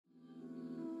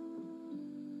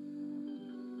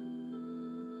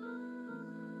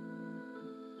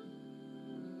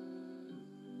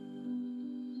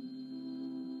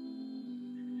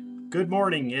Good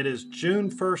morning. It is June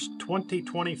 1st,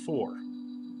 2024.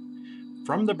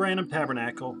 From the Branham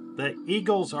Tabernacle, the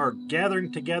Eagles are gathering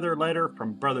together letter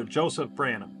from Brother Joseph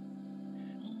Branham.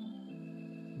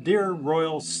 Dear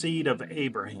royal seed of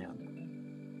Abraham,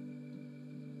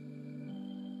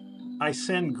 I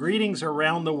send greetings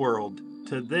around the world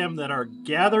to them that are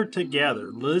gathered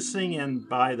together, listening in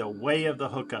by the way of the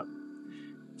hookup,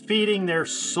 feeding their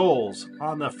souls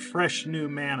on the fresh new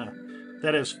manna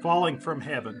that is falling from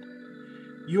heaven.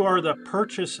 You are the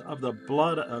purchase of the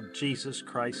blood of Jesus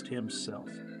Christ Himself.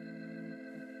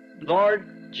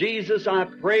 Lord Jesus, I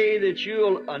pray that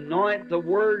You'll anoint the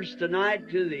words tonight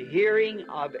to the hearing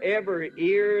of every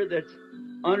ear that's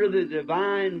under the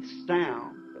divine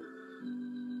sound.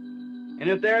 And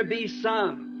if there be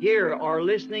some here or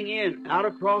listening in out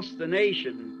across the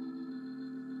nation,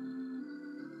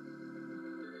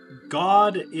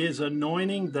 God is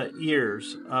anointing the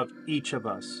ears of each of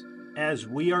us as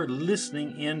we are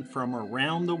listening in from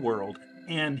around the world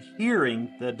and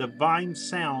hearing the divine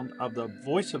sound of the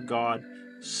voice of God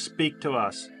speak to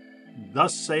us.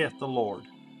 Thus saith the Lord.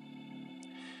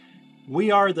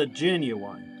 We are the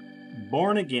genuine,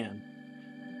 born again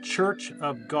church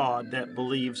of God that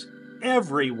believes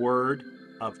every word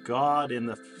of God in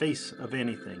the face of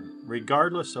anything,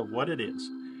 regardless of what it is,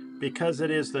 because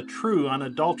it is the true,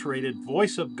 unadulterated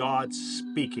voice of God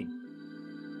speaking.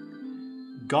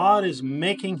 God is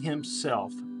making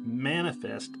Himself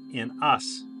manifest in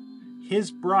us,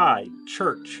 His bride,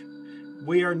 church.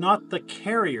 We are not the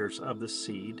carriers of the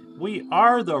seed. We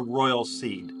are the royal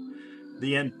seed.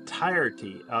 The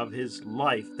entirety of His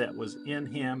life that was in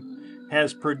Him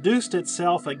has produced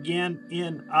itself again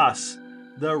in us,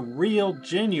 the real,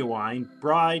 genuine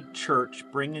bride church,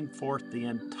 bringing forth the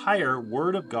entire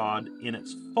Word of God in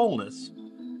its fullness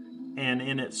and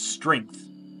in its strength.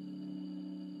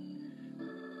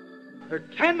 there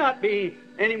cannot be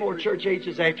any more church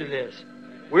ages after this.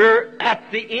 We're at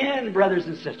the end, brothers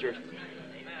and sisters.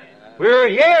 We're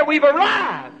here. We've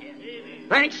arrived.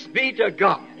 Thanks be to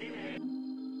God.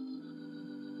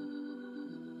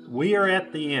 We are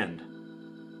at the end.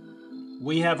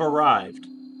 We have arrived.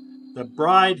 The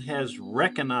bride has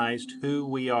recognized who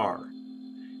we are.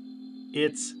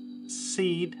 It's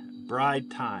seed bride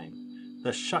time.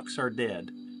 The shucks are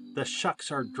dead. The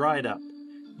shucks are dried up.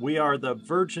 We are the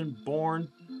virgin-born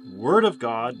Word of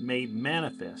God made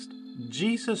manifest.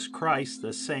 Jesus Christ,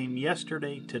 the same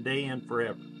yesterday, today, and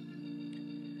forever.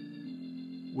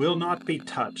 Will not be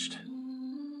touched.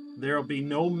 There will be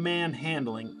no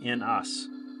manhandling in us.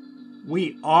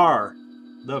 We are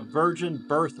the virgin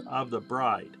birth of the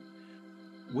bride.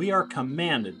 We are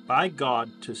commanded by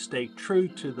God to stay true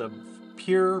to the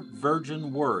pure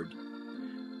virgin word.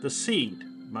 The seed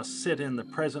must sit in the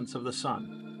presence of the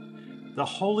Son. The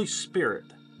Holy Spirit,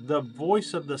 the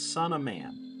voice of the Son of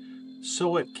Man,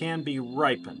 so it can be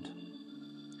ripened.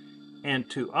 And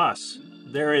to us,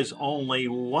 there is only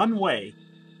one way.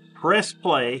 Press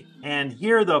play and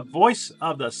hear the voice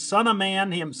of the Son of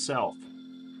Man Himself.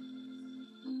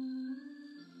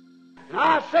 And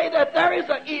I say that there is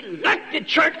an elected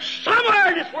church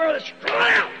somewhere in this world that's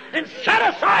drawn out and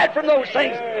set aside from those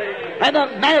things. And the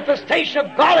manifestation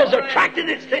of God has attracted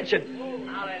its attention.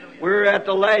 We're at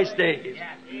the last days.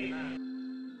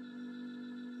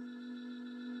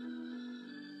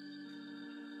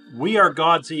 We are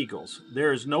God's eagles.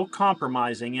 There is no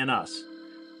compromising in us.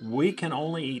 We can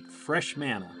only eat fresh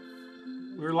manna.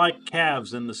 We're like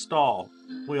calves in the stall.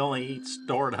 We only eat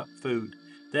stored up food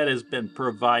that has been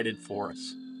provided for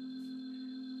us.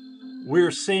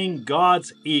 We're seeing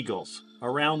God's eagles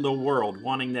around the world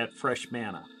wanting that fresh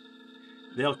manna.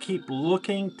 They'll keep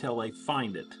looking till they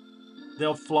find it.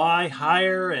 They'll fly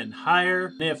higher and higher.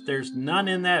 And if there's none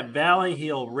in that valley,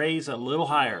 He'll raise a little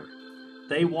higher.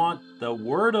 They want the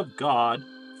Word of God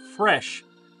fresh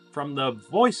from the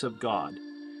voice of God.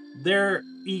 Their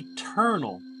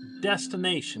eternal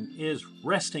destination is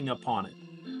resting upon it.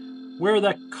 Where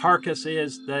the carcass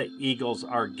is, the eagles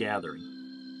are gathering.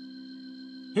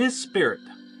 His Spirit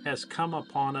has come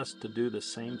upon us to do the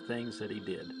same things that He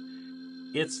did.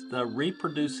 It's the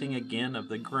reproducing again of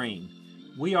the grain.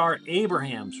 We are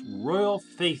Abraham's royal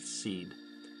faith seed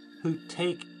who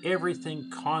take everything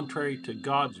contrary to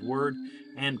God's Word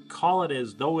and call it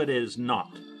as though it is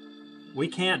not. We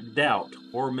can't doubt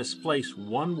or misplace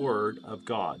one word of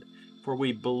God, for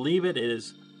we believe it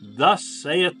is, Thus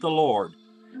saith the Lord.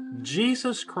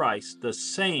 Jesus Christ, the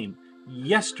same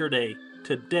yesterday,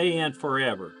 today, and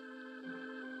forever.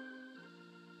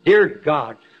 Dear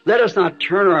God, let us not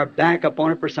turn our back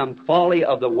upon it for some folly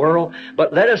of the world,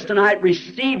 but let us tonight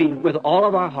receive Him with all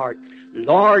of our heart.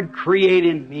 Lord, create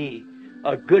in me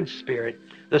a good spirit.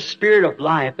 the Spirit of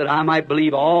life, that I might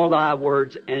believe all thy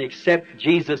words and accept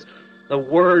Jesus, the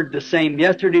Word, the same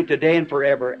yesterday, today, and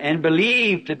forever, and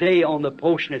believe today on the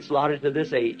portion that's allotted to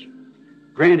this age.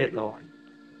 Grant it, Lord.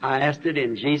 I asked it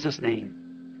in Jesus' name.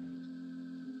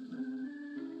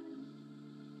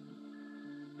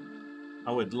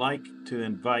 I would like to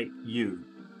invite you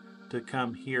to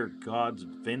come hear God's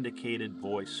vindicated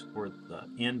voice for the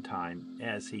end time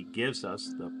as He gives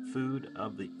us the food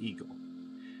of the eagle,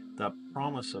 the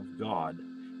promise of God.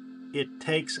 It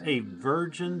takes a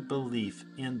virgin belief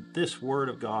in this Word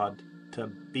of God to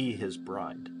be His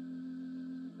bride.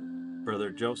 Brother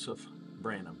Joseph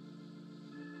Branham.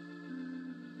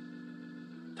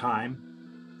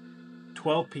 Time,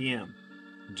 12 p.m.,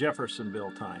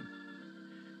 Jeffersonville time.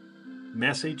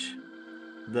 Message,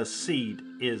 the seed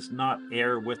is not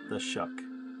heir with the shuck.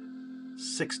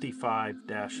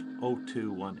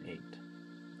 65-0218.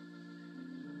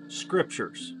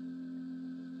 Scriptures,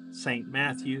 St.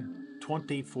 Matthew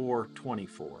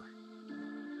 24:24.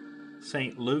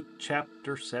 St. Luke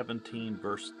chapter 17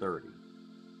 verse 30.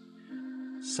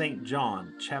 St.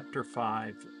 John chapter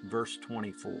 5 verse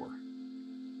 24.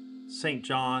 St.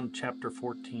 John chapter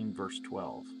 14 verse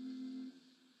 12.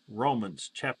 Romans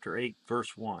chapter 8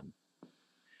 verse 1.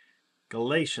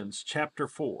 Galatians chapter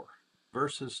 4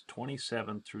 verses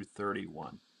 27 through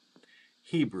 31.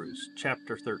 Hebrews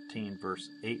chapter 13 verse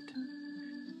 8.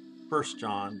 1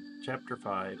 John chapter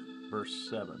 5 verse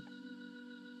 7.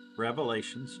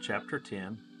 Revelations chapter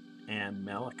 10 and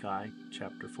Malachi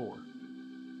chapter 4.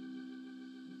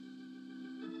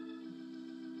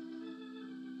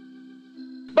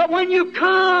 But when you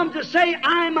come to say,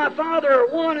 I and my Father are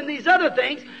one, and these other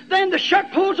things, then the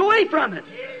shuck pulls away from it.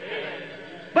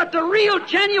 But the real,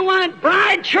 genuine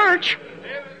bride church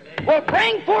will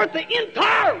bring forth the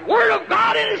entire Word of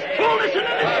God in its fullness and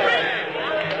in its strength.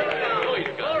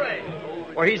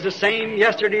 For He's the same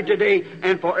yesterday, today,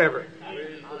 and forever.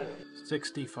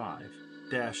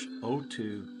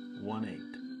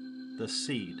 65-0218. The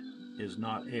seed is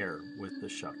not heir with the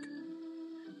shuck.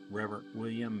 Reverend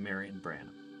William Marion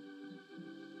Branham.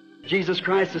 Jesus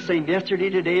Christ the same yesterday,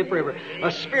 today, and forever.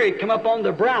 A Spirit come upon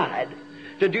the bride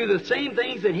to do the same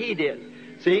things that He did.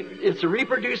 See, it's the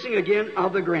reproducing again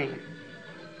of the grain.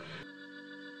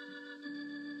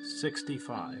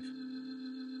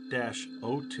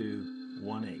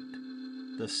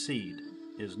 65-0218. The seed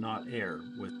is not heir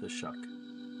with the shuck.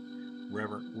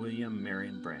 Reverend William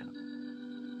Marion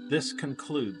Branham. This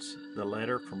concludes the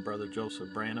letter from Brother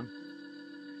Joseph Branham.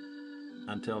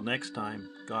 Until next time,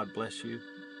 God bless you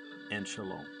and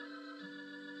shalom.